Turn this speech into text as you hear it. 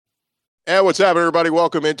And what's happening, everybody?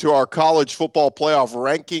 Welcome into our college football playoff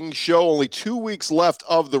ranking show. Only 2 weeks left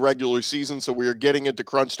of the regular season, so we are getting into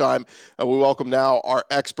crunch time. And we welcome now our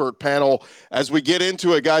expert panel. As we get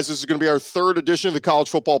into it, guys, this is going to be our third edition of the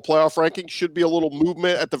college football playoff ranking. Should be a little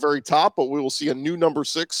movement at the very top, but we will see a new number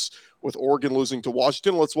 6 with Oregon losing to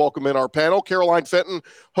Washington. Let's welcome in our panel. Caroline Fenton,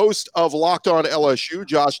 host of Locked On LSU.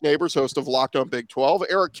 Josh Neighbors, host of Locked On Big 12.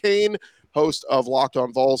 Eric Kane, host of Locked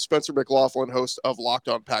On Vols. Spencer McLaughlin, host of Locked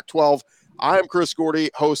On Pac-12. I am Chris Gordy,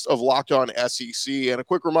 host of Locked On SEC. And a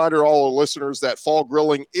quick reminder to all our listeners that fall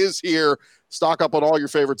grilling is here. Stock up on all your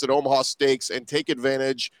favorites at Omaha Steaks and take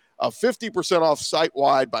advantage of 50% off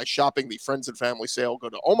site-wide by shopping the Friends and Family Sale. Go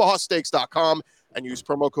to omahasteaks.com and use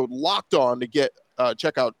promo code LOCKEDON to get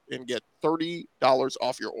checkout and get $30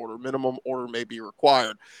 off your order. Minimum order may be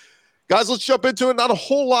required. Guys, let's jump into it. Not a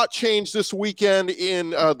whole lot changed this weekend in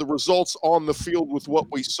the results on the field with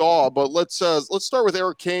what we saw, but let's start with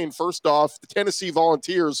Eric Kane. First off, the Tennessee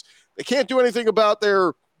Volunteers, they can't do anything about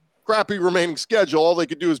their crappy remaining schedule. All they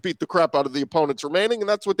could do is beat the crap out of the opponents remaining, and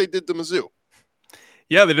that's what they did to Mizzou.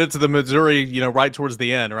 Yeah, they did to the Missouri, right towards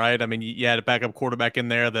the end, right? I mean, you had a backup quarterback in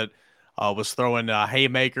there that was throwing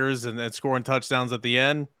haymakers and scoring touchdowns at the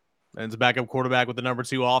end, and it's a backup quarterback with the number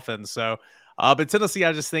 2 offense. So, but Tennessee,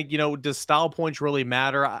 I just think, does style points really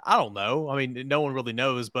matter? I don't know. I mean, no one really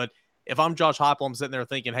knows. But if I'm Josh Heupel, I'm sitting there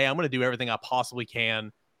thinking, hey, I'm going to do everything I possibly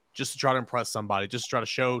can just to try to impress somebody, just to try to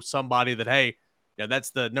show somebody that, hey,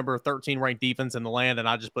 that's the number 13 ranked defense in the land, and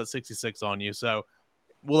I just put 66 on you. So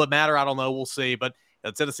will it matter? I don't know. We'll see. But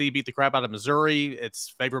Tennessee beat the crap out of Missouri.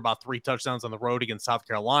 It's favored by 3 touchdowns on the road against South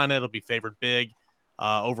Carolina. It'll be favored big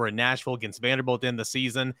over in Nashville against Vanderbilt at the end of the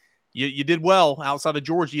season. You did well outside of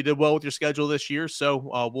Georgia. You did well with your schedule this year.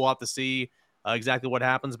 So we'll have to see exactly what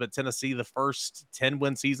happens. But Tennessee, the first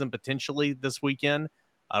 10-win season potentially this weekend.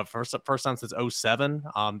 First time since 2007.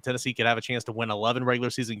 Tennessee could have a chance to win 11 regular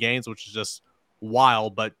season games, which is just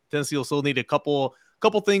wild. But Tennessee will still need a couple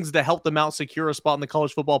things to help them out secure a spot in the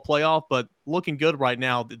college football playoff, but looking good right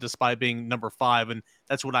now despite being number 5, and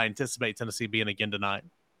that's what I anticipate Tennessee being again tonight.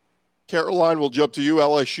 Caroline, will jump to you.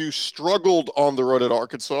 LSU struggled on the road at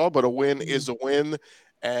Arkansas, but a win is a win,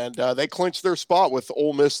 and they clinched their spot with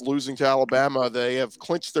Ole Miss losing to Alabama. They have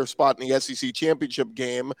clinched their spot in the SEC championship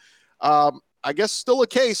game. I guess still a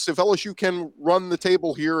case if LSU can run the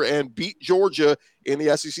table here and beat Georgia in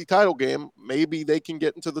the SEC title game, maybe they can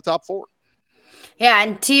get into the top 4. Yeah,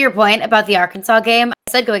 and to your point about the Arkansas game,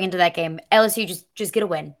 I said going into that game, LSU just get a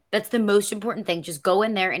win. That's the most important thing. Just go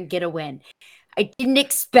in there and get a win. I didn't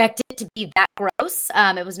expect it to be that gross.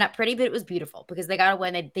 It was not pretty, but it was beautiful because they got a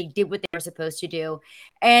win. They did what they were supposed to do.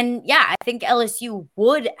 And yeah, I think LSU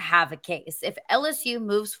would have a case. If LSU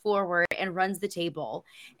moves forward and runs the table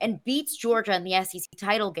and beats Georgia in the SEC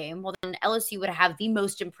title game, well, then LSU would have the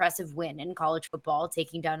most impressive win in college football,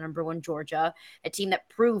 taking down number 1 Georgia, a team that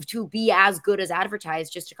proved to be as good as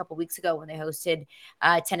advertised just a couple weeks ago when they hosted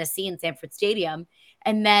Tennessee in Sanford Stadium.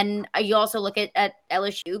 And then you also look at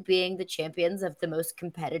LSU being the champions of the most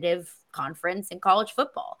competitive conference in college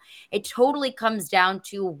football. It totally comes down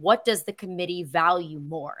to what does the committee value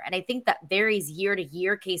more? And I think that varies year to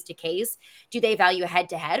year, case to case. Do they value a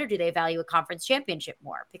head-to-head or do they value a conference championship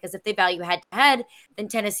more? Because if they value head-to-head, then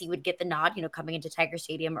Tennessee would get the nod, coming into Tiger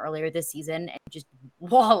Stadium earlier this season and just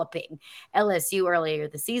walloping LSU earlier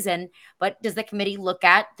this season. But does the committee look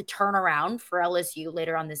at the turnaround for LSU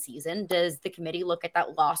later on this season? Does the committee look at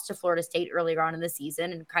that loss to Florida State earlier on in the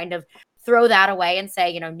season and kind of throw that away and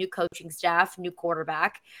say, new coaching staff, new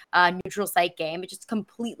quarterback, neutral site game? It just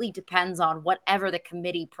completely depends on whatever the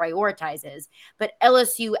committee prioritizes. But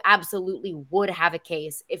LSU absolutely would have a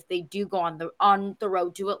case if they do go on the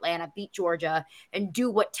road to Atlanta, beat Georgia, and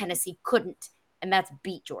do what Tennessee couldn't, and that's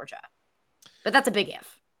beat Georgia. But that's a big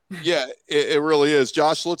if. Yeah, it really is.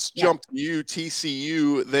 Josh, let's jump to you.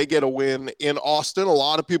 TCU, they get a win in Austin. A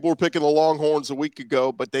lot of people were picking the Longhorns a week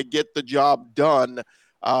ago, but they get the job done.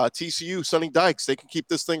 TCU, Sonny Dykes, they can keep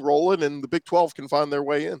this thing rolling, and the Big 12 can find their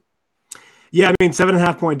way in. Yeah, I mean,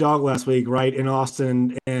 7.5-point dog last week, right, in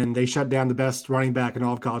Austin, and they shut down the best running back in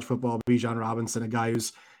all of college football, Bijan Robinson, a guy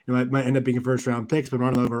who's might end up being a first-round pick, but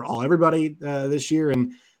running over everybody this year,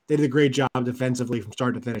 and they did a great job defensively from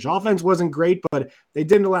start to finish. Offense wasn't great, but they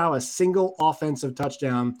didn't allow a single offensive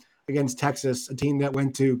touchdown against Texas, a team that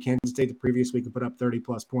went to Kansas State the previous week and put up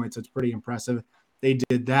 30-plus points. It's pretty impressive. They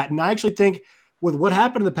did that, and I actually think with what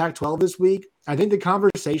happened in the Pac-12 this week, I think the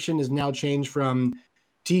conversation has now changed from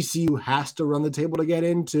TCU has to run the table to get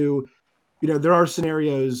into, there are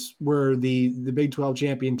scenarios where the Big 12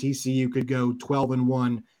 champion TCU could go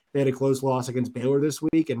 12-1. They had a close loss against Baylor this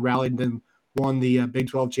week and rallied and won the Big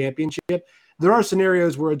 12 championship. there are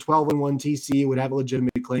scenarios where a 12-1 TCU would have a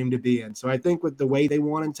legitimate claim to be in. So I think with the way they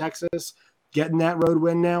won in Texas, getting that road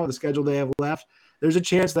win now, the schedule they have left, there's a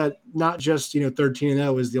chance that not just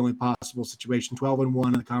 13-0 is the only possible situation. 12-1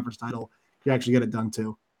 in the conference title could actually get it done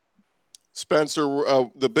too. Spencer,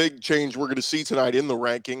 the big change we're going to see tonight in the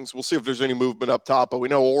rankings, we'll see if there's any movement up top, but we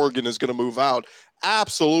know Oregon is going to move out.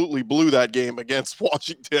 Absolutely blew that game against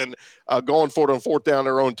Washington, going for it on fourth down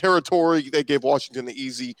their own territory. They gave Washington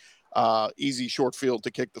the easy short field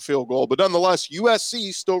to kick the field goal. But nonetheless,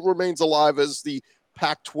 USC still remains alive as the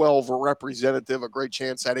Pac-12 representative. A great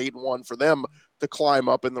chance at 8-1 for them to climb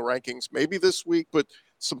up in the rankings maybe this week, but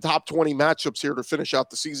some top 20 matchups here to finish out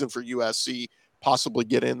the season for USC. Possibly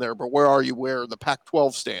get in there, but where are you where the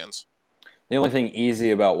Pac-12 stands? The only thing easy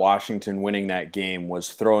about Washington winning that game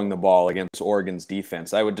was throwing the ball against Oregon's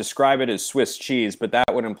defense. I would describe it as Swiss cheese, but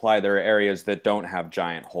that would imply there are areas that don't have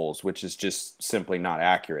giant holes, which is just simply not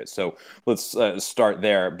accurate. So let's start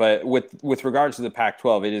there. But with regards to the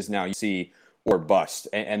Pac-12, it is now USC or bust,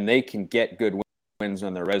 and they can get good wins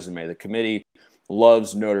on their resume. The committee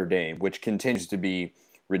loves Notre Dame, which continues to be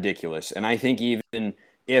ridiculous. And I think even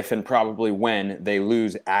if and probably when they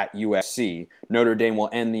lose at USC, Notre Dame will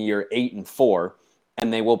end the year 8-4,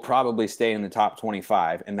 and they will probably stay in the top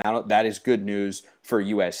 25. And that is good news for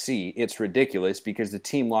USC. It's ridiculous because the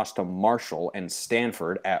team lost to Marshall and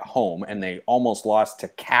Stanford at home, and they almost lost to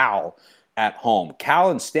Cal at home.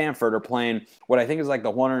 Cal and Stanford are playing what I think is like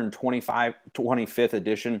the 125th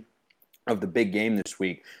edition of the big game this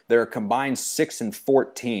week. They're a combined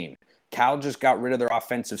 6-14. Cal just got rid of their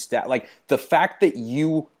offensive stat. Like, the fact that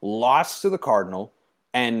you lost to the Cardinal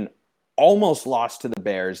and almost lost to the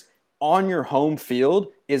Bears on your home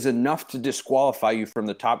field is enough to disqualify you from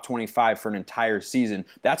the top 25 for an entire season.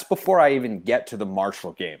 That's before I even get to the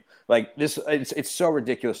Marshall game. Like, this, it's so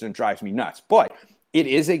ridiculous and it drives me nuts. But it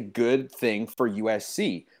is a good thing for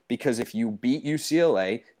USC because if you beat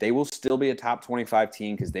UCLA, they will still be a top 25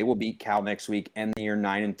 team because they will beat Cal next week, end the year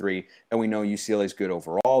 9-3. And we know UCLA is good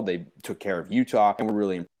overall. They took care of Utah and were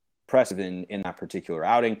really impressive in that particular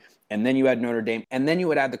outing. And then you had Notre Dame, and then you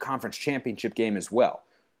would add the conference championship game as well.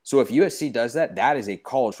 So if USC does that, that is a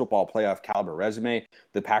college football playoff caliber resume.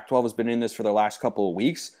 The Pac-12 has been in this for the last couple of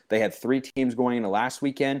weeks. They had 3 teams going into last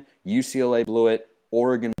weekend. UCLA blew it,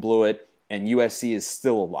 Oregon blew it, and USC is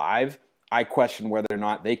still alive. I question whether or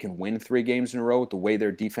not they can win 3 games in a row with the way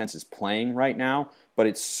their defense is playing right now, but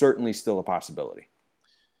it's certainly still a possibility.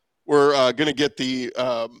 We're going to get the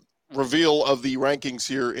reveal of the rankings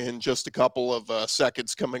here in just a couple of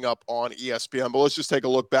seconds coming up on ESPN, but let's just take a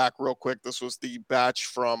look back real quick. This was the batch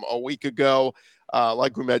from a week ago.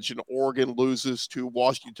 Like we mentioned, Oregon loses to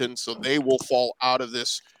Washington, so they will fall out of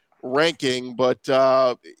this ranking. But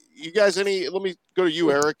you guys, let me go to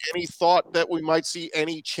you, Eric. Any thought that we might see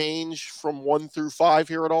any change from 1 through 5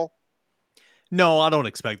 here at all? No, I don't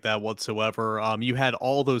expect that whatsoever. You had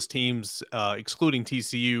all those teams, excluding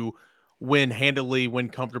TCU, win handily, win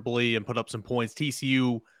comfortably, and put up some points.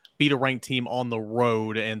 TCU beat a ranked team on the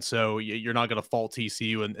road, and so you're not going to fault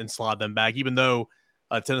TCU and slide them back, even though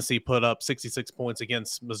Tennessee put up 66 points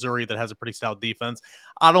against Missouri that has a pretty stout defense.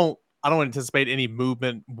 I don't anticipate any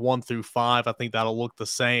movement 1 through 5. I think that'll look the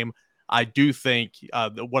same. I do think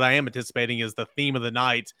what I am anticipating is the theme of the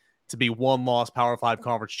night to be 1-loss Power 5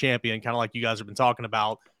 conference champion, kind of like you guys have been talking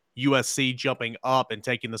about. USC jumping up and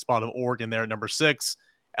taking the spot of Oregon there at number 6,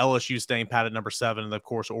 LSU staying pat at number 7, and of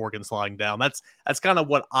course Oregon sliding down. That's kind of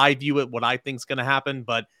what I view it, what I think is going to happen.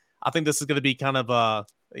 But I think this is going to be kind of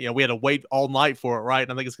we had to wait all night for it, right?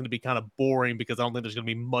 And I think it's going to be kind of boring because I don't think there's going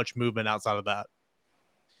to be much movement outside of that.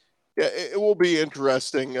 Yeah, it will be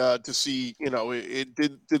interesting to see,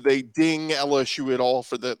 did they ding LSU at all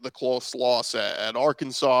for the close loss at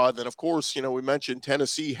Arkansas? And then, of course, we mentioned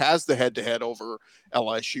Tennessee has the head-to-head over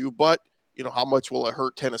LSU, but, how much will it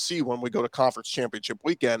hurt Tennessee when we go to conference championship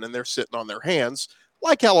weekend and they're sitting on their hands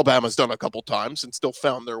like Alabama's done a couple times and still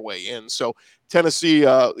found their way in? So Tennessee,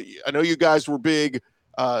 I know you guys were big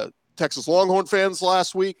Texas Longhorn fans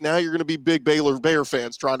last week. Now you're going to be big Baylor Bear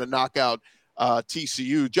fans trying to knock out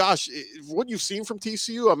TCU. Josh, what you've seen from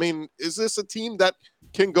TCU, I mean, is this a team that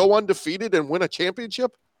can go undefeated and win a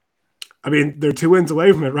championship? I mean, they're 2 wins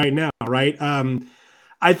away from it right now, right?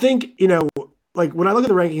 I think, like when I look at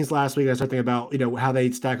the rankings last week, I start thinking about, how they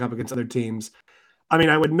stack up against other teams. I mean,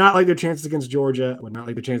 I would not like their chances against Georgia. I would not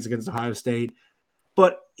like their chances against Ohio State.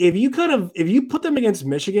 But if you put them against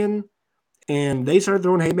Michigan and they start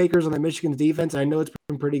throwing haymakers on the Michigan's defense, I know it's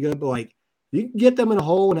been pretty good, but like, you can get them in a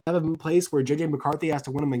hole and have them in a place where J.J. McCarthy has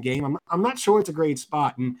to win them a game. I'm not sure it's a great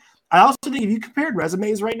spot. And I also think if you compared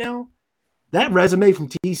resumes right now, that resume from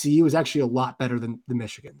TCU is actually a lot better than the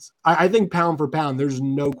Michigan's. I think pound for pound, there's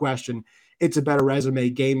no question it's a better resume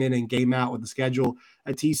game in and game out with the schedule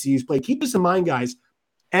at TCU's play. Keep this in mind, guys.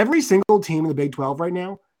 Every single team in the Big 12 right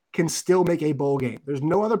now can still make a bowl game. There's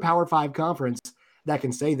no other Power 5 conference that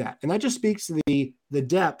can say that. And that just speaks to the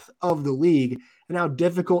depth of the league and how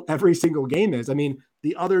difficult every single game is. I mean,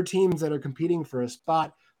 the other teams that are competing for a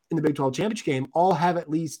spot in the Big 12 championship game all have at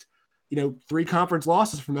least, 3 conference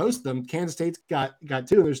losses for most of them. Kansas State's got 2,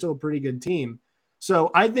 and they're still a pretty good team.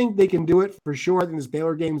 So I think they can do it for sure. I think this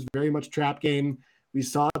Baylor game is very much a trap game. We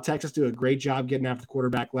saw Texas do a great job getting after the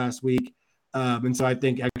quarterback last week. And so I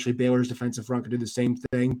think actually Baylor's defensive front could do the same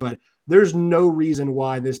thing. But there's no reason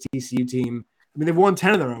why this TCU team, I mean, they've won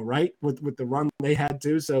 10 in a row, right? With the run they had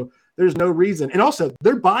to. So there's no reason. And also,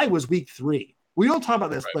 their bye was week 3. We don't talk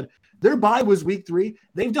about this, right, but their bye was week 3.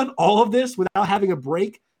 They've done all of this without having a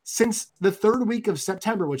break since the 3rd week of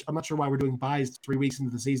September, which I'm not sure why we're doing buys 3 weeks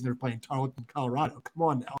into the season. They're playing Tarleton, Colorado. Come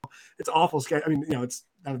on now. It's awful. I mean, it's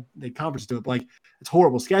they conference to it, but it's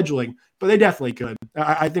horrible scheduling, but they definitely could.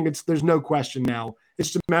 I think there's no question now. It's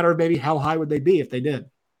just a matter of maybe how high would they be if they did.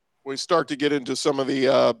 We start to get into some of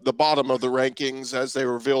the bottom of the rankings as they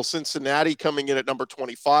reveal Cincinnati coming in at number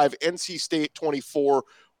 25, NC State 24,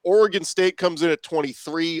 Oregon State comes in at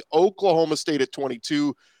 23, Oklahoma State at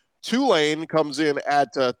 22, Tulane comes in at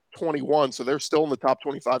 21, so they're still in the top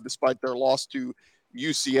 25 despite their loss to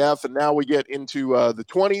UCF. And now we get into the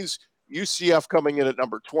 20s, UCF coming in at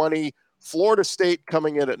number 20, Florida State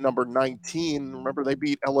coming in at number 19. Remember, they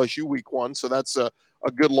beat LSU week 1, so that's a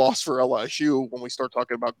good loss for LSU when we start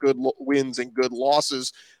talking about good wins and good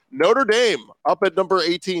losses. Notre Dame up at number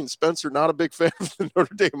 18. Spencer, not a big fan of the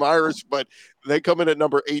Notre Dame Irish, but they come in at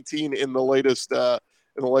number 18 in the latest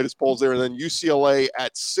polls there. And then UCLA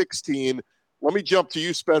at 16. Let me jump to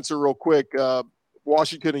you, Spencer, real quick.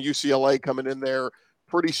 Washington and UCLA coming in there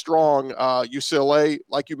pretty strong. UCLA,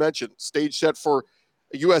 like you mentioned, stage set for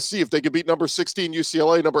USC. If they could beat number 16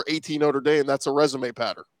 UCLA, number 18 Notre Dame, that's a resume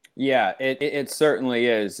pattern. Yeah, it certainly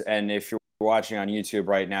is. And if you're watching on YouTube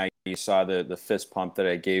right now, you saw the fist pump that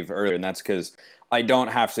I gave earlier, and that's because I don't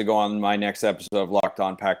have to go on my next episode of Locked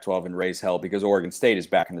On Pac-12 and raise hell because Oregon State is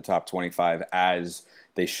back in the top 25 as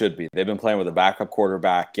they should be. They've been playing with a backup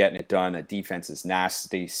quarterback, getting it done. That defense is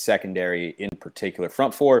nasty, secondary in particular.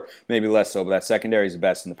 Front four, maybe less so, but that secondary is the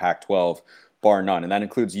best in the Pac-12, bar none. And that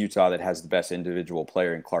includes Utah, that has the best individual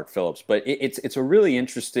player in Clark Phillips. But it's a really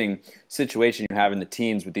interesting situation you have in the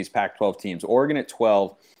teams with these Pac-12 teams. Oregon at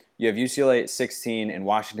 12, you have UCLA at 16, and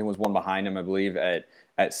Washington was one behind them, I believe, at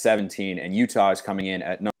 17. And Utah is coming in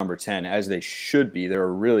at number 10, as they should be. They're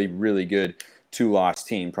a really, really good 2-loss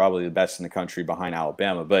team, probably the best in the country behind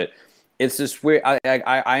Alabama. But it's just weird.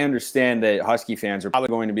 I understand that Husky fans are probably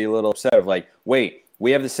going to be a little upset of wait,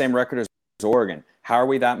 we have the same record as Oregon. How are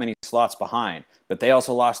we that many slots behind? But they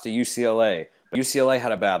also lost to UCLA. UCLA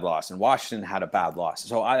had a bad loss, and Washington had a bad loss.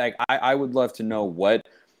 So I would love to know what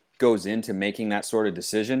goes into making that sort of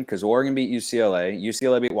decision, because Oregon beat UCLA,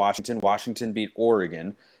 UCLA beat Washington, Washington beat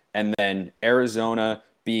Oregon, and then Arizona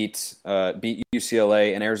beat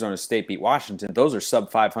UCLA, and Arizona State beat Washington. Those are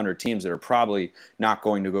sub 500 teams that are probably not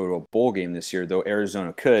going to go to a bowl game this year, though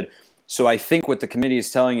Arizona could. So I think what the committee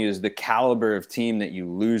is telling you is the caliber of team that you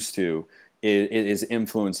lose to is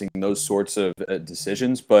influencing those sorts of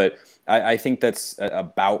decisions. But I think that's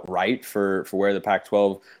about right for where the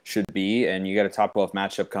Pac-12 should be. And you got a top 12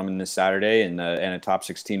 matchup coming this Saturday and a top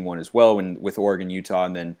 16 one as well, with Oregon, Utah,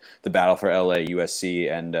 and then the battle for LA,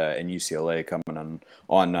 USC, and UCLA coming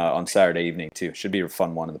on Saturday evening too. Should be a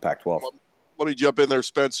fun one in the Pac-12. Let me jump in there,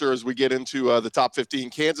 Spencer, as we get into the top 15.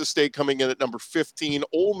 Kansas State coming in at number 15,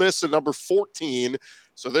 Ole Miss at number 14.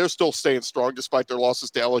 So they're still staying strong despite their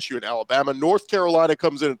losses to LSU and Alabama. North Carolina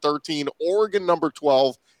comes in at 13, Oregon number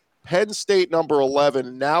 12, Penn State number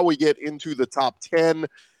 11. Now we get into the top 10.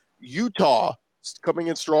 Utah coming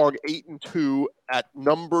in strong, 8-2 at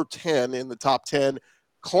number 10 in the top 10.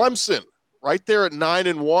 Clemson right there at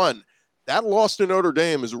 9-1. That loss to Notre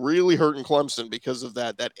Dame is really hurting Clemson because of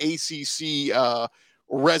that ACC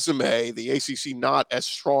resume. The ACC not as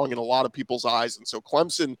strong in a lot of people's eyes. And so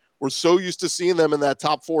Clemson, we're so used to seeing them in that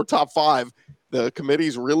top 4, top 5. The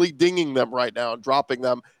committee's really dinging them right now and dropping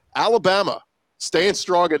them. Alabama staying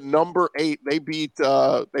strong at number 8. They beat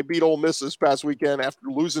Ole Miss this past weekend after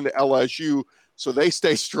losing to LSU. So they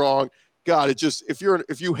stay strong. God,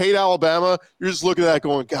 if you hate Alabama, you're just looking at that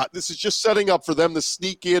going, God, this is just setting up for them to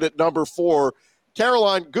sneak in at number 4.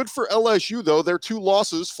 Caroline, good for LSU, though. Their 2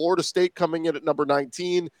 losses, Florida State coming in at number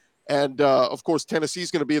 19, and, of course,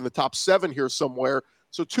 Tennessee's going to be in the top 7 here somewhere.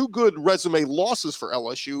 So 2 good resume losses for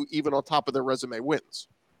LSU, even on top of their resume wins.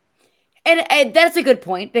 And that's a good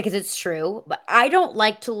point because it's true, but I don't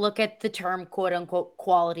like to look at the term quote unquote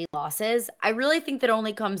quality losses. I really think that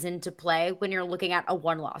only comes into play when you're looking at a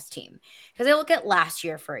one-loss team. Because I look at last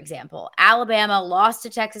year, for example, Alabama lost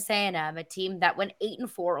to Texas A&M, a team that went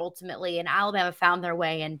 8-4 ultimately, and Alabama found their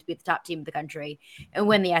way in to be the top team of the country and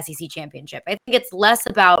win the SEC championship. I think it's less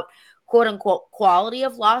about quote unquote quality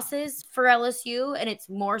of losses for LSU, and it's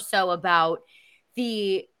more so about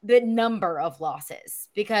the number of losses,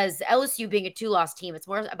 because LSU being a 2-loss team, it's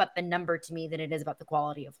more about the number to me than it is about the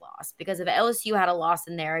quality of loss. Because if LSU had a loss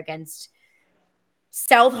in there against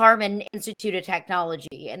South Harmon Institute of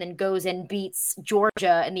Technology and then goes and beats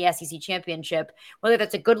Georgia in the SEC championship, whether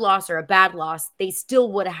that's a good loss or a bad loss, they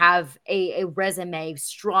still would have a resume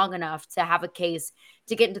strong enough to have a case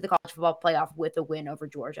to get into the college football playoff with a win over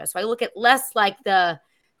Georgia. So I look at less like the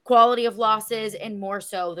quality of losses and more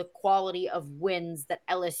so the quality of wins that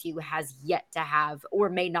LSU has yet to have or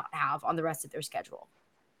may not have on the rest of their schedule.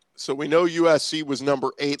 So we know USC was number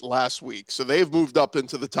 8 last week, so they've moved up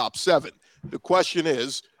into the top 7. The question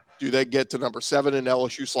is, do they get to number 7 and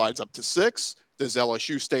LSU slides up to 6? Does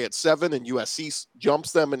LSU stay at 7 and USC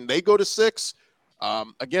jumps them and they go to 6?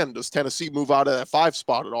 Again, does Tennessee move out of that 5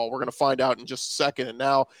 spot at all? We're going to find out in just a second. And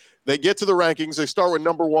now they get to the rankings. They start with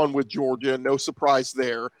number 1 with Georgia. No surprise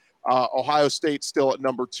there. Ohio State still at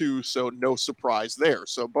number 2, so no surprise there.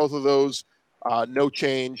 So both of those, no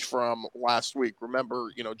change from last week.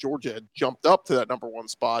 Remember, Georgia had jumped up to that number 1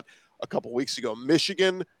 spot a couple weeks ago.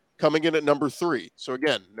 Michigan coming in at number 3. So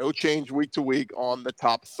again, no change week to week on the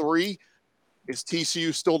top 3. Is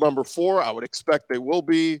TCU still number 4? I would expect they will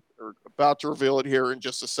be. They're about to reveal it here in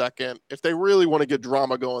just a second. If they really want to get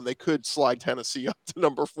drama going, they could slide Tennessee up to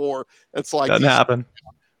number 4 and slide. Doesn't happen.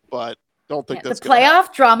 But don't think that's the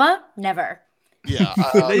playoff drama. Never. Yeah,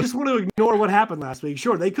 they just want to ignore what happened last week.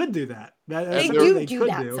 Sure, they could do that. They do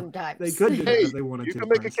that sometimes. They could do that if they wanted to. You can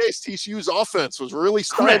make a case TCU's offense was really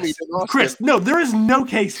stymied. Chris, no, there is no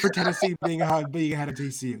case for Tennessee being ahead of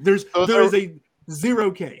TCU. There is a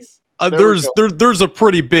zero case. There's a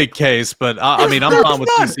pretty big case, but I mean, I'm fine with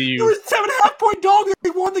TCU. There was a 7.5-point dog. They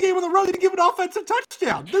won the game on the road. They didn't give an offensive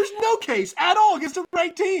touchdown. There's no case at all against a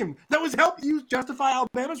ranked team that was helping you justify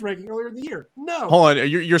Alabama's ranking earlier in the year. No. Hold on.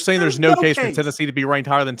 You're saying there's no case for Tennessee to be ranked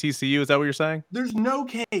higher than TCU? Is that what you're saying? There's no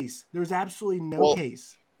case. There's absolutely no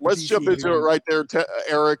case. Let's jump into it right there,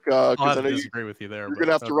 Eric. I have to disagree with you there. You're going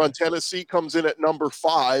to have to run. Tennessee comes in at number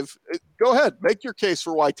 5. Go ahead. Make your case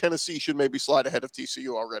for why Tennessee should maybe slide ahead of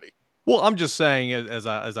TCU already. Well, I'm just saying, as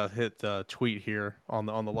I hit the tweet here on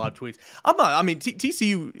the live tweets,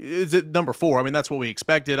 TCU is at number 4. I mean, that's what we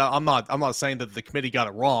expected. I'm not saying that the committee got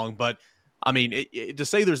it wrong, but I mean, to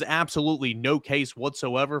say there's absolutely no case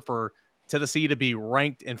whatsoever for Tennessee to be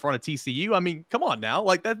ranked in front of TCU. I mean, come on now,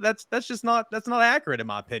 like that's not accurate in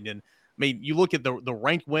my opinion. I mean, you look at the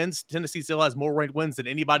ranked wins. Tennessee still has more ranked wins than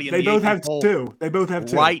anybody in the AP poll. They both have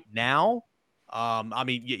 2 right now. I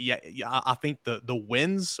mean, I think the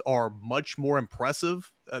wins are much more impressive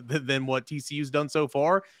than what TCU's done so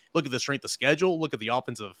far. Look at the strength of schedule. Look at the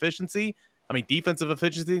offensive efficiency. I mean, defensive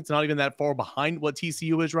efficiency, it's not even that far behind what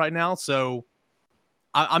TCU is right now. So,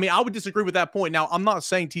 I mean, I would disagree with that point. Now, I'm not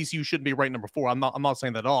saying TCU shouldn't be ranked number 4. I'm not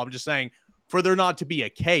saying that at all. I'm just saying for there not to be a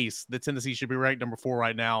case that Tennessee should be ranked number 4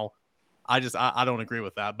 right now, I don't agree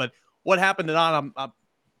with that. But what happened tonight,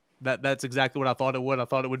 that's exactly what I thought it would. I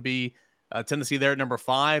thought it would be Tennessee there at number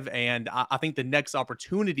 5, and I think the next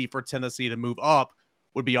opportunity for Tennessee to move up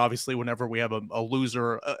would be obviously whenever we have a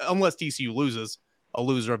loser, unless TCU loses, a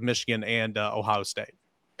loser of Michigan and Ohio State.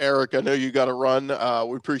 Eric, I know you got to run.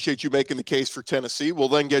 We appreciate you making the case for Tennessee. We'll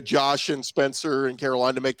then get Josh and Spencer and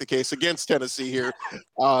Caroline to make the case against Tennessee here.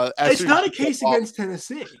 It's not a case against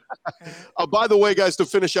Tennessee. By the way, guys, to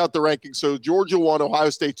finish out the rankings, so Georgia 1, Ohio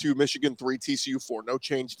State 2, Michigan 3, TCU 4. No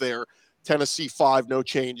change there. Tennessee 5, no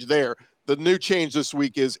change there. The new change this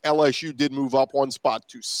week is LSU did move up 1 spot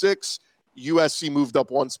to 6. USC moved up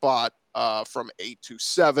 1 spot from 8 to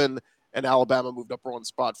 7. And Alabama moved up 1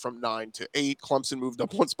 spot from 9 to 8. Clemson moved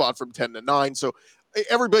up 1 spot from 10 to 9. So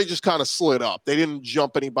everybody just kind of slid up. They didn't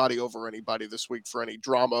jump anybody over anybody this week for any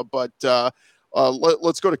drama. But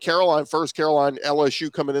let's go to Caroline first. Caroline,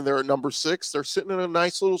 LSU coming in there at number 6. They're sitting in a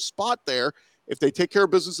nice little spot there. If they take care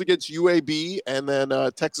of business against UAB and then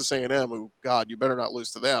Texas A&M, who, God, you better not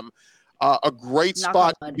lose to them, a great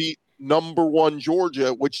spot to beat number 1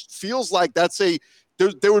 Georgia, which feels like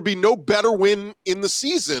there would be no better win in the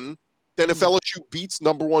season than if LSU beats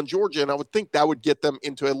number 1 Georgia, and I would think that would get them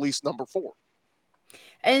into at least number 4.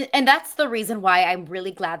 And that's the reason why I'm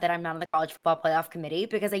really glad that I'm not on the college football playoff committee,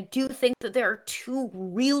 because I do think that there are 2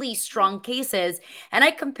 really strong cases. And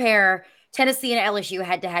I compare Tennessee and LSU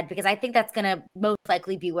head to head, because I think that's going to most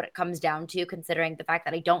likely be what it comes down to, considering the fact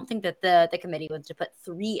that I don't think that the committee wants to put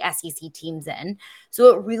 3 SEC teams in.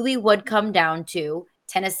 So it really would come down to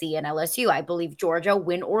Tennessee and LSU. I believe Georgia,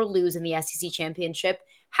 win or lose in the SEC championship,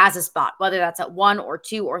 has a spot, whether that's at 1 or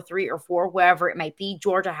 2 or 3 or 4, wherever it might be.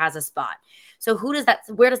 Georgia has a spot. So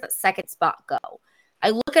where does that second spot go?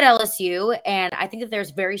 I look at LSU and I think that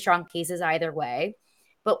there's very strong cases either way.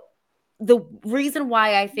 But the reason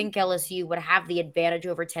why I think LSU would have the advantage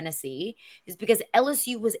over Tennessee is because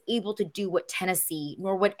LSU was able to do what Tennessee,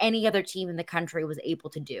 nor what any other team in the country was able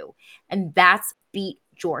to do. And that's beat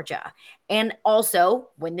Georgia and also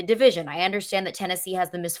win the division. I understand that Tennessee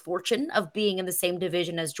has the misfortune of being in the same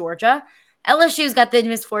division as Georgia. LSU's got the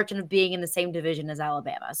misfortune of being in the same division as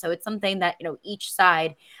Alabama. So it's something that, each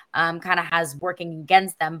side kind of has working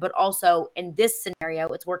against them, but also in this scenario,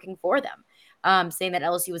 it's working for them. Saying that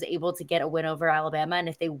LSU was able to get a win over Alabama. And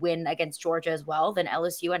if they win against Georgia as well, then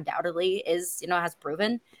LSU undoubtedly is, has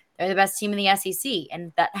proven they're the best team in the SEC.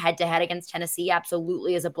 And that head-to-head against Tennessee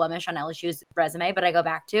absolutely is a blemish on LSU's resume. But I go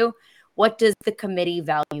back to, what does the committee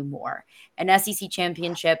value more? An SEC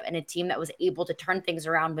championship and a team that was able to turn things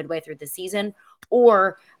around midway through the season,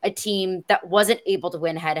 or a team that wasn't able to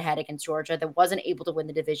win head-to-head against Georgia, that wasn't able to win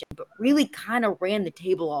the division, but really kind of ran the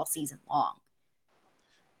table all season long?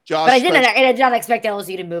 Josh, but I did not expect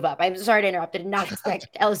LSU to move up. I'm sorry to interrupt. I did not expect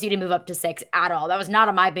LSU to move up to 6 at all. That was not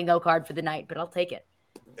on my bingo card for the night, but I'll take it.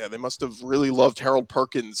 Yeah, they must have really loved Harold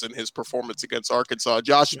Perkins and his performance against Arkansas.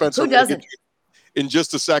 Josh Spencer, who doesn't? In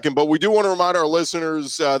just a second, but we do want to remind our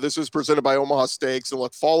listeners, this is presented by Omaha Steaks, and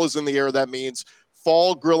look, fall is in the air. That means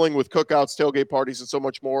fall grilling with cookouts, tailgate parties, and so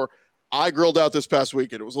much more. I grilled out this past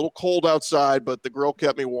weekend. It was a little cold outside, but the grill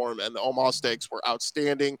kept me warm, and the Omaha Steaks were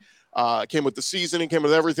outstanding. Came with the seasoning, came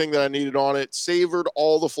with everything that I needed on it, savored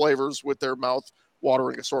all the flavors with their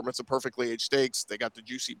mouth-watering assortments of perfectly aged steaks. They got the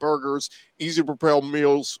juicy burgers, easy to prepare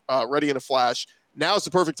meals, ready in a flash. Now is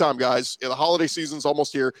the perfect time, guys. The holiday season's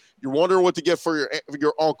almost here. You're wondering what to get for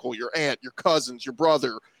your uncle, your aunt, your cousins, your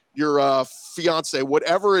brother, your fiance,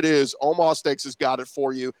 whatever it is. Omaha Steaks has got it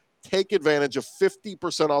for you. Take advantage of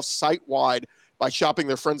 50% off site-wide by shopping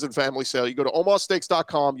their friends and family sale. You go to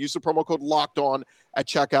omahasteaks.com, use the promo code LOCKEDON at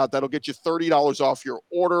checkout. That'll get you $30 off your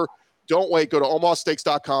order. Don't wait. Go to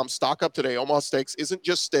omahasteaks.com. Stock up today. Omaha Steaks isn't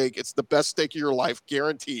just steak. It's the best steak of your life,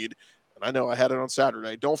 guaranteed. I know I had it on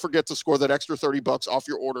Saturday. Don't forget to score that extra $30 off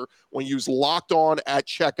your order when you use Locked On at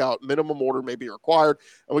checkout. Minimum order may be required.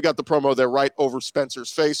 And we got the promo there right over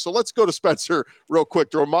Spencer's face. So let's go to Spencer real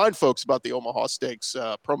quick to remind folks about the Omaha Steaks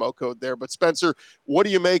promo code there. But Spencer, what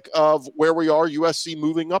do you make of where we are? USC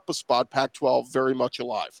moving up a spot, Pac-12 very much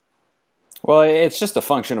alive. Well, it's just a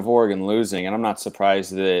function of Oregon losing, and I'm not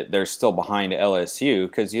surprised that they're still behind LSU,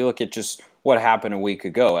 because you look at just what happened a week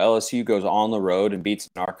ago. LSU goes on the road and beats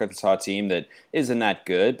an Arkansas team that isn't that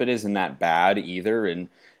good, but isn't that bad either. And,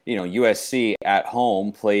 USC at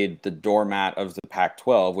home played the doormat of the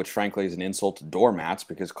Pac-12, which frankly is an insult to doormats,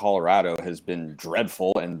 because Colorado has been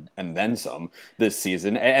dreadful and then some this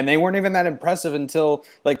season. And they weren't even that impressive until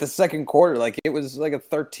like the second quarter. Like it was like a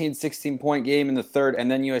 13, 16-point game in the third,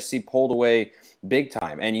 and then USC pulled away big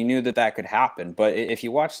time, and you knew that could happen. But if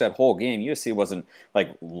you watch that whole game, USC wasn't like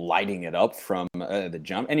lighting it up from the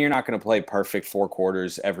jump, and you're not going to play perfect 4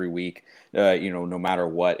 quarters every week, no matter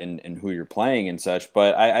what and who you're playing and such.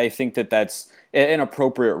 But I think that's an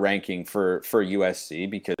appropriate ranking for USC,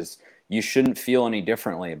 because you shouldn't feel any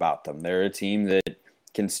differently about them. They're a team that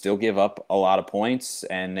can still give up a lot of points,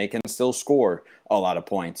 and they can still score a lot of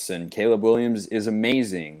points. And Caleb Williams is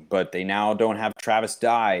amazing, but they now don't have Travis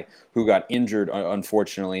Dye, who got injured,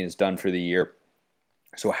 unfortunately, is done for the year.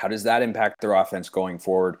 So how does that impact their offense going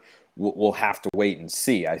forward? We'll have to wait and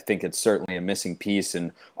see. I think it's certainly a missing piece,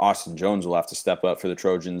 and Austin Jones will have to step up for the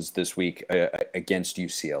Trojans this week against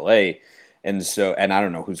UCLA. And I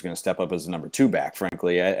don't know who's going to step up as the number 2 back,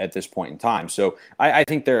 frankly, at this point in time. So I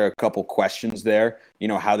think there are a couple questions there,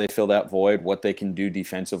 how they fill that void, what they can do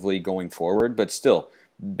defensively going forward. But still,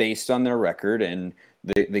 based on their record and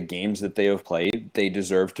the games that they have played, they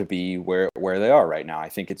deserve to be where they are right now. I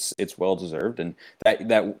think it's well deserved. And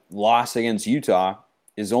that loss against Utah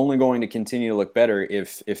is only going to continue to look better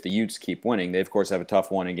if the Utes keep winning. They, of course, have a tough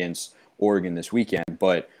one against Oregon this weekend,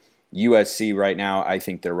 but USC right now, I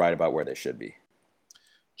think they're right about where they should be.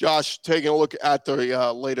 Josh, taking a look at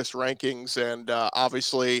the latest rankings, and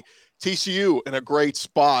obviously TCU in a great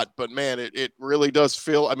spot, but man, it really does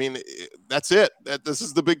feel, that's it. This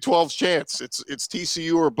is the Big 12's chance. It's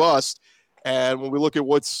TCU or bust. And when we look at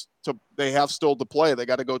they have still to play, they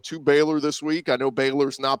got to go to Baylor this week. I know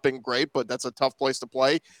Baylor's not been great, but that's a tough place to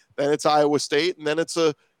play. Then it's Iowa State, and then it's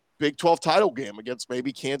a Big 12 title game against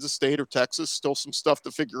maybe Kansas State or Texas. Still some stuff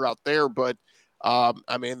to figure out there. But,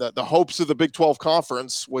 I mean, the hopes of the Big 12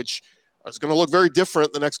 conference, which is going to look very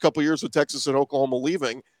different the next couple of years with Texas and Oklahoma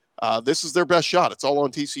leaving, this is their best shot. It's all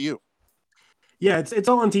on TCU. Yeah, it's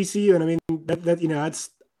all on TCU. And I mean, that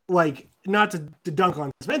that's like, not to dunk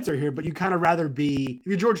on Spencer here, but you kind of rather be, if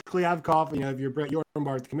you're George Kliavkoff, if you're Brett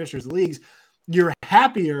Yormark, the commissioners of the leagues, you're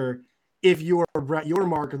happier if you're Brett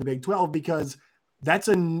Yormark of the Big 12, because that's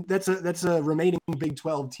a remaining Big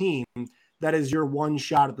 12 team that is your one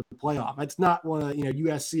shot at the playoff. That's not one of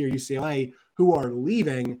USC or UCLA who are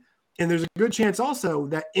leaving. And there's a good chance also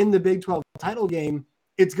that in the Big 12 title game,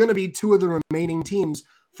 it's going to be two of the remaining teams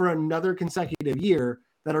for another consecutive year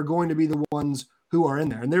that are going to be the ones who are in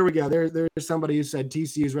there. And there we go. There's somebody who said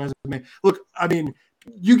TCU's resume. Look, I mean,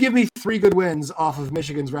 you give me 3 good wins off of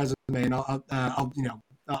Michigan's resume, and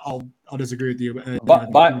I'll disagree with you.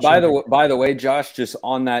 By the way, Josh, just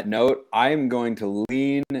on that note, I am going to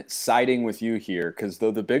lean siding with you here, because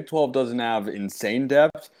though the Big 12 doesn't have insane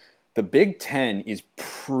depth, the Big 10 is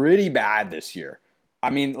pretty bad this year. I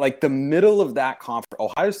mean, like the middle of that conference,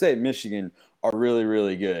 Ohio State and Michigan are really,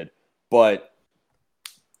 really good. But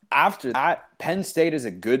after that, Penn State is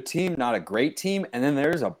a good team, not a great team. And then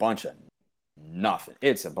there's a bunch of nothing.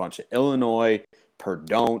 It's a bunch of Illinois,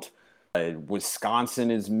 Purdue,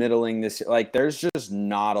 Wisconsin is middling this year. Like, there's just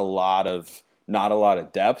not a lot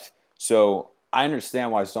of depth. So I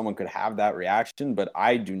understand why someone could have that reaction, but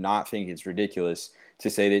I do not think it's ridiculous to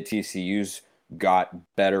say that TCU's got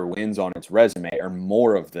better wins on its resume, or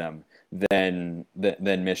more of them, than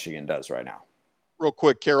Michigan does right now. Real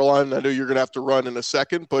quick, Caroline, I know you're going to have to run in a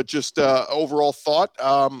second, but just overall thought.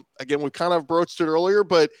 Again, we kind of broached it earlier,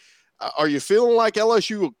 but are you feeling like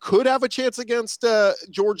LSU could have a chance against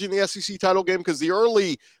Georgia in the SEC title game? Because the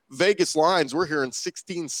early Vegas lines, we're hearing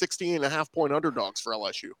 16.5 point underdogs for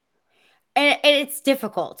LSU. And it's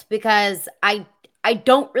difficult because I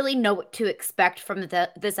don't really know what to expect from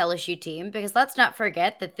this LSU team, because let's not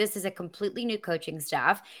forget that this is a completely new coaching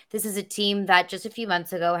staff. This is a team that just a few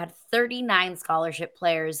months ago had 39 scholarship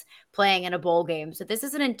players playing in a bowl game. So this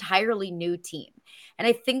is an entirely new team. And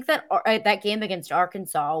I think that that game against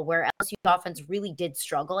Arkansas, where LSU's offense really did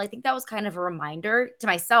struggle, I think that was kind of a reminder to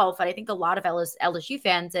myself, and I think a lot of LSU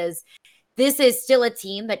fans, is this is still a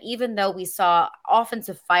team that, even though we saw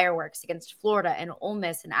offensive fireworks against Florida and Ole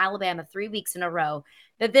Miss and Alabama 3 weeks in a row,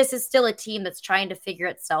 that this is still a team that's trying to figure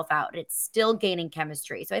itself out. It's still gaining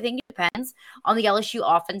chemistry. So I think it depends on the LSU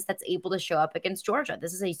offense that's able to show up against Georgia.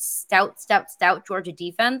 This is a stout Georgia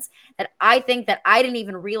defense that I think that I didn't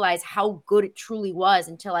even realize how good it truly was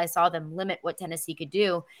until I saw them limit what Tennessee could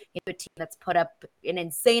do into a team that's put up an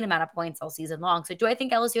insane amount of points all season long. So do I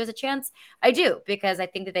think LSU has a chance? I do, because I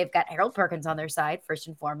think that they've got Harold Perkins on their side, first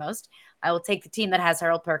and foremost. I will take the team that has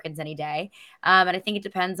Harold Perkins any day. And I think it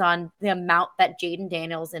depends on the amount that Jaden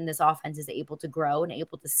Daniels in this offense is able to grow and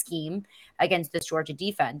able to scheme against this Georgia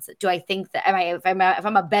defense. Do I think that if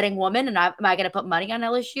I'm a betting woman, and am I going to put money on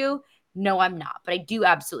LSU? No, I'm not. But I do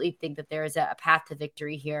absolutely think that there is a path to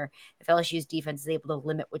victory here if LSU's defense is able to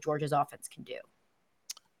limit what Georgia's offense can do.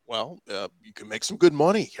 Well, you can make some good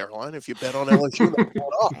money, Caroline, if you bet on LSU.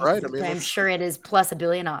 Off, right? I mean, I'm sure it is plus $1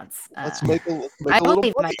 billion odds. Let's make a I little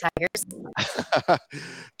believe money. my Tigers.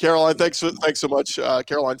 Caroline, thanks so much.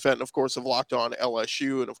 Caroline Fenton, of course, of Locked On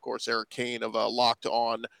LSU, and of course Eric Kane of Locked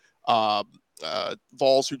On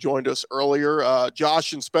Vols, who joined us earlier.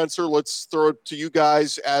 Josh and Spencer, let's throw it to you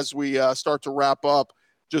guys as we start to wrap up.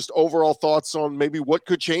 Just overall thoughts on maybe what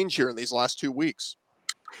could change here in these last 2 weeks.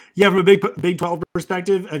 Yeah, from a Big 12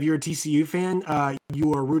 perspective, if you're a TCU fan,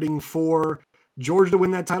 you are rooting for Georgia to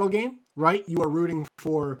win that title game, right? You are rooting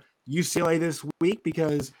for UCLA this week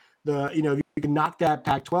because if you can knock that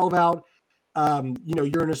Pac-12 out,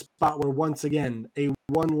 you're in a spot where, once again, a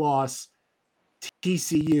one-loss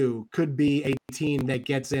TCU could be a team that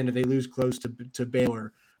gets in if they lose close to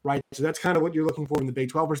Baylor, right? So that's kind of what you're looking for in the Big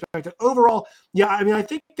 12 perspective. Overall, yeah, I mean, I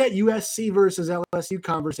think that USC versus LSU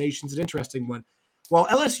conversation is an interesting one. While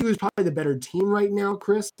LSU is probably the better team right now,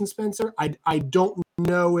 Chris and Spencer, I don't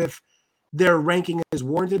know if their ranking is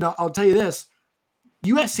warranted. I'll tell you this.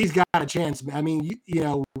 USC's got a chance. I mean,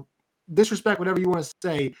 disrespect, whatever you want to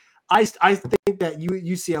say. I think that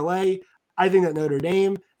UCLA, I think that Notre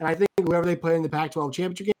Dame, and I think whoever they play in the Pac-12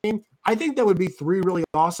 championship game, I think that would be 3 really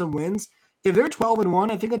awesome wins. If they're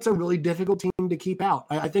 12-1, I think that's a really difficult team to keep out.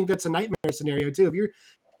 I think that's a nightmare scenario too. If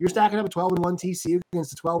you're stacking up a 12-1 TCU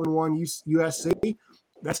against a 12-1 USC,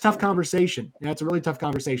 that's tough conversation. That's a really tough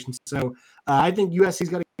conversation. So I think USC's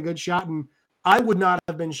got a good shot, and I would not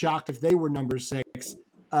have been shocked if they were number 6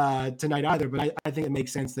 tonight either. But I think it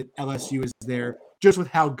makes sense that LSU is there just with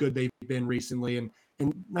how good they've been recently, and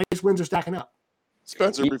nice wins are stacking up.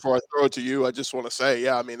 Spencer, before I throw it to you, I just want to say,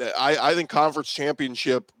 yeah, I mean, I think conference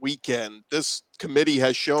championship weekend, this committee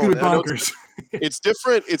has shown, Bonkers. It's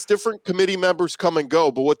different. It's different committee members come and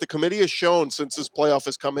go, but what the committee has shown since this playoff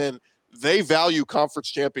has come in, they value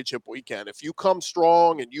conference championship weekend. If you come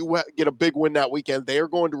strong and you get a big win that weekend, they are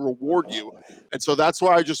going to reward you. And so that's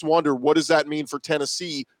why I just wonder, what does that mean for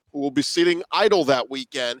Tennessee, who will be sitting idle that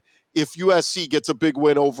weekend if USC gets a big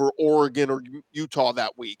win over Oregon or Utah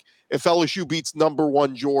that week? If LSU beats number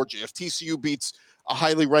 1 Georgia, if TCU beats a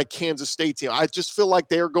highly ranked Kansas State team, I just feel like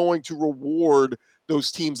they're going to reward those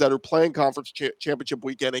teams that are playing conference championship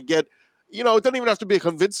weekend and get, it doesn't even have to be a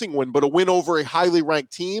convincing win, but a win over a highly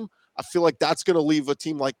ranked team. I feel like that's going to leave a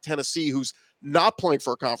team like Tennessee, who's not playing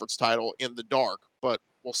for a conference title, in the dark, but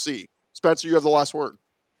we'll see. Spencer, you have the last word.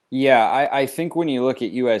 Yeah, I think when you look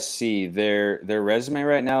at USC, their resume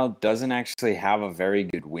right now doesn't actually have a very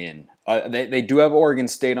good win. They do have Oregon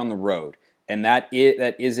State on the road, and that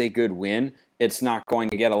is a good win. It's not going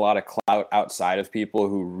to get a lot of clout outside of people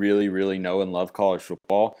who really, really know and love college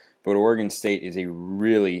football, but Oregon State is a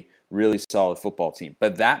really, really solid football team.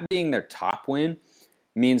 But that being their top win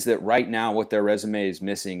means that right now what their resume is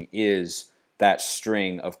missing is that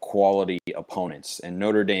string of quality opponents. And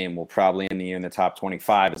Notre Dame will probably end the year in the top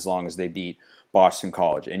 25 as long as they beat Boston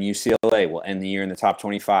College. And UCLA will end the year in the top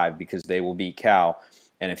 25 because they will beat Cal.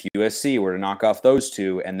 And if USC were to knock off those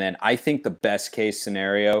two, and then I think the best case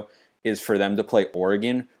scenario is for them to play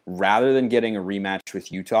Oregon rather than getting a rematch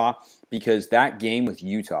with Utah, because that game with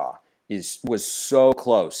Utah was so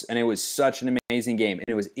close, and it was such an amazing game, and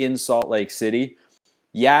it was in Salt Lake City.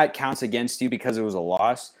 Yeah, it counts against you because it was a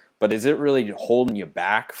loss, but is it really holding you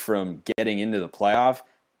back from getting into the playoff?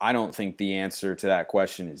 I don't think the answer to that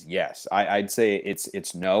question is yes. I'd say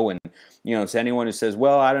it's no. And, to anyone who says,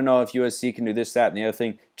 well, I don't know if USC can do this, that, and the other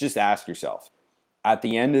thing, just ask yourself. At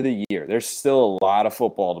the end of the year, there's still a lot of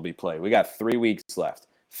football to be played. We got 3 weeks left.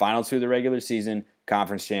 Final 2 of the regular season,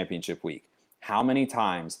 conference championship week. How many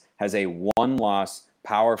times has a one-loss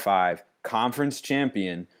Power 5 conference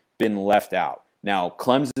champion been left out? Now,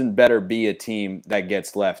 Clemson better be a team that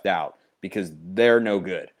gets left out because they're no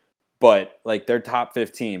good. But, they're top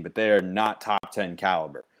 15, but they are not top 10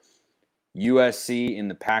 caliber. USC in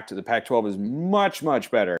the Pac-12 is much, much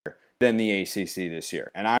better than the ACC this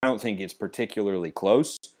year. And I don't think it's particularly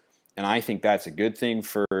close. And I think that's a good thing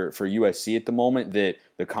for USC at the moment, that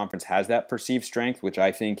the conference has that perceived strength, which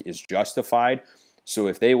I think is justified. So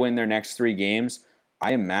if they win their next 3 games,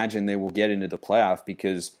 I imagine they will get into the playoff,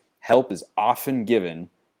 because help is often given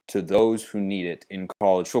to those who need it in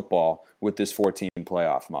college football with this 14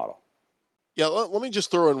 playoff model. Yeah, let me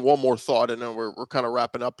just throw in one more thought, and then we're kind of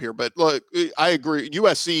wrapping up here. But look, I agree.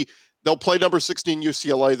 USC, they'll play number 16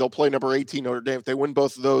 UCLA. They'll play number 18 Notre Dame. If they win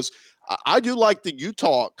both of those, I do like the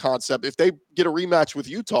Utah concept. If they get a rematch with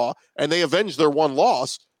Utah and they avenge their one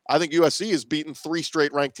loss, I think USC has beaten 3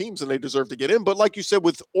 straight ranked teams and they deserve to get in. But like you said,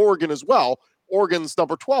 with Oregon as well, Oregon's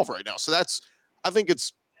number 12 right now. So I think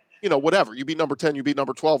it's, whatever. You beat number 10, you beat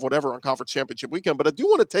number 12, whatever, on conference championship weekend. But I do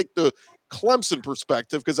want to take the Clemson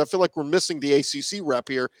perspective, because I feel like we're missing the ACC rep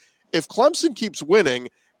here. If Clemson keeps winning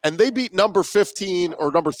and they beat number 15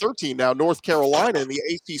 or number 13 now, North Carolina, in the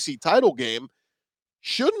ACC title game,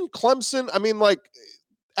 shouldn't Clemson,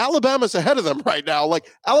 Alabama's ahead of them right now.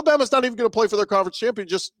 Alabama's not even going to play for their conference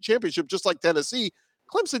championship, just like Tennessee.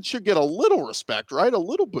 Clemson should get a little respect, right? A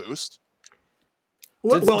little boost.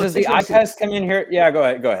 Does the eye test come in here? Yeah, go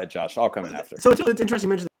ahead, Josh. I'll come in after. So it's interesting you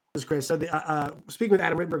mentioned this, Chris. So speaking with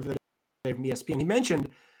Adam Rittenberg from ESPN, he mentioned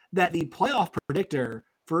that the playoff predictor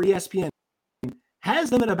for ESPN has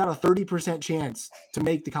them at about a 30% chance to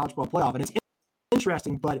make the college football playoff. And it's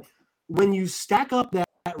interesting, but when you stack up that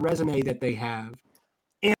resume that they have,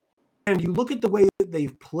 and you look at the way that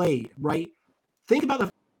they've played, right? Think about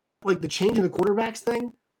the change in the quarterbacks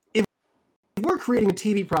thing. If we're creating a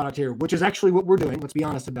TV product here, which is actually what we're doing, let's be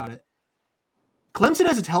honest about it, Clemson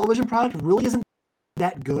as a television product really isn't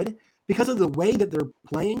that good because of the way that they're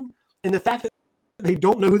playing and the fact that they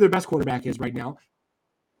don't know who their best quarterback is right now,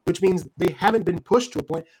 which means they haven't been pushed to a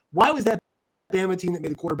point. Why was that Bama team that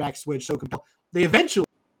made the quarterback switch so compelling? They eventually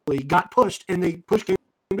got pushed, and they pushed came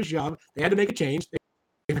to shove. They had to make a change. They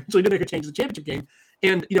eventually did make a change in the championship game.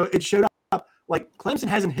 And, it showed up Clemson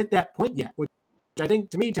hasn't hit that point yet, which I think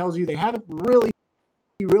to me tells you they haven't really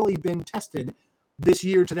been tested this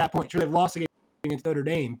year to that point. Sure, they've lost against Notre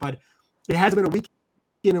Dame, but it hasn't been a week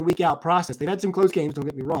in and week out process. They've had some close games, don't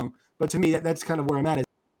get me wrong, but to me, that's kind of where I'm at.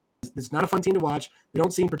 It's not a fun team to watch. They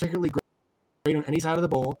don't seem particularly great on any side of the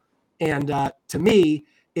ball. And to me,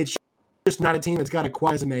 it's just not a team that's got a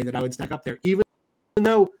resume that I would stack up there, even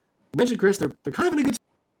though you mentioned Chris, they're kind of in a good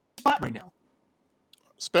spot right now.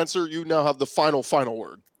 Spencer, you now have the final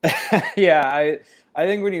word. Yeah, I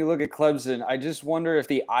think when you look at Clemson, I just wonder if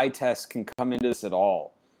the eye test can come into this at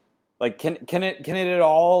all. Like, can it at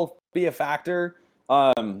all be a factor?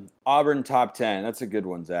 Auburn top 10. That's a good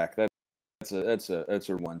one, Zach. That's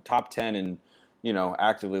a one. Top 10 and,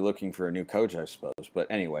 actively looking for a new coach, I suppose. But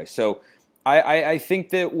anyway, so I think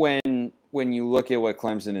that when you look at what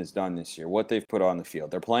Clemson has done this year, what they've put on the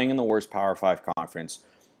field, they're playing in the worst Power 5 conference.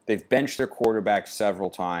 They've benched their quarterback several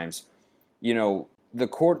times. The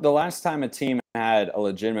last time a team had a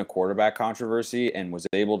legitimate quarterback controversy and was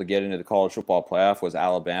able to get into the college football playoff was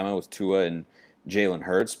Alabama with Tua and Jalen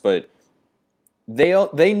Hurts. But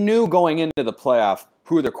they knew going into the playoff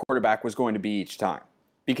who their quarterback was going to be each time,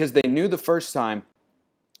 because they knew the first time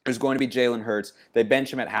it was going to be Jalen Hurts. They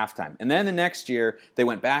bench him at halftime. And then the next year, they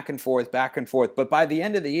went back and forth. But by the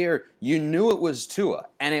end of the year, you knew it was Tua,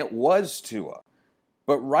 and it was Tua.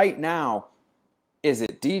 But right now, is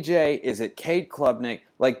it DJ? Is it Cade Klubnik?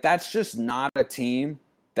 Like, that's just not a team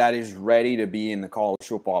that is ready to be in the college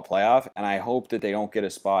football playoff. And I hope that they don't get a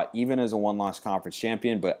spot even as a one-loss conference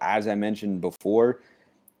champion. But as I mentioned before,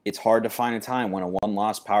 it's hard to find a time when a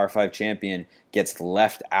one-loss Power 5 champion gets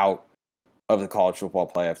left out of the college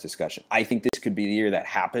football playoff discussion. I think this could be the year that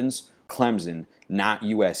happens. Clemson, not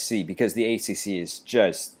USC, because the ACC is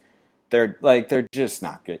just... They're just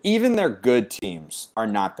not good. Even their good teams are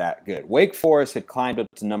not that good. Wake Forest had climbed up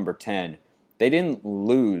to number 10. They didn't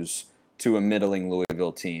lose to a middling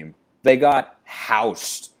Louisville team. They got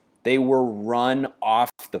housed. They were run off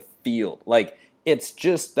the field. Like, it's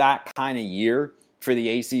just that kind of year for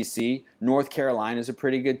the ACC. North Carolina is a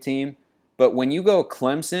pretty good team. But when you go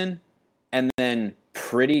Clemson and then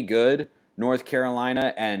pretty good North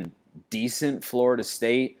Carolina and decent Florida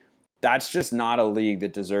State, that's just not a league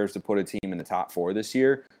that deserves to put a team in the top 4 this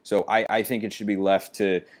year. So I think it should be left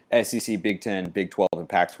to SEC, Big 10, Big 12, and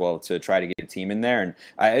Pac-12 to try to get a team in there. And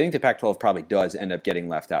I think the Pac-12 probably does end up getting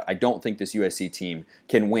left out. I don't think this USC team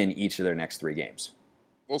can win each of their next 3 games.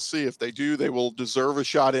 We'll see. If they do, they will deserve a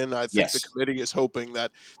shot in. I think the committee is hoping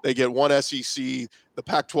that they get one SEC, the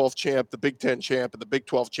Pac-12 champ, the Big 10 champ, and the Big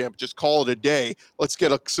 12 champ. Just call it a day. Let's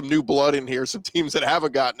get some new blood in here, some teams that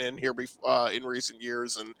haven't gotten in here in recent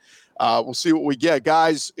years, and we'll see what we get.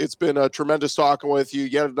 Guys, it's been a tremendous talking with you.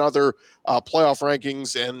 Yet another playoff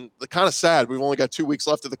rankings, and the kind of sad. We've only got 2 weeks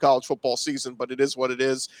left of the college football season, but it is what it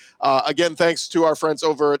is. Again, thanks to our friends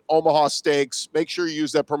over at Omaha Steaks. Make sure you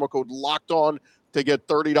use that promo code LOCKEDON to get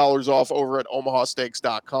 $30 off over at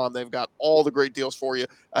omahasteaks.com. They've got all the great deals for you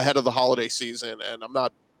ahead of the holiday season, and I'm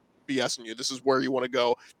not BSing you. This is where you want to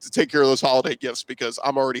go to take care of those holiday gifts, because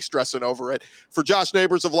I'm already stressing over it. For Josh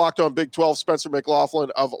Neighbors of Locked On Big 12, Spencer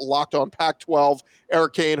McLaughlin of Locked On Pac-12,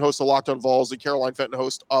 Eric Kane, host of Locked On Vols, and Caroline Fenton,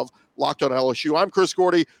 host of Locked On LSU. I'm Chris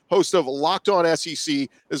Gordy, host of Locked On SEC. This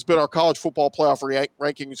has been our college football playoff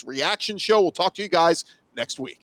rankings reaction show. We'll talk to you guys next week.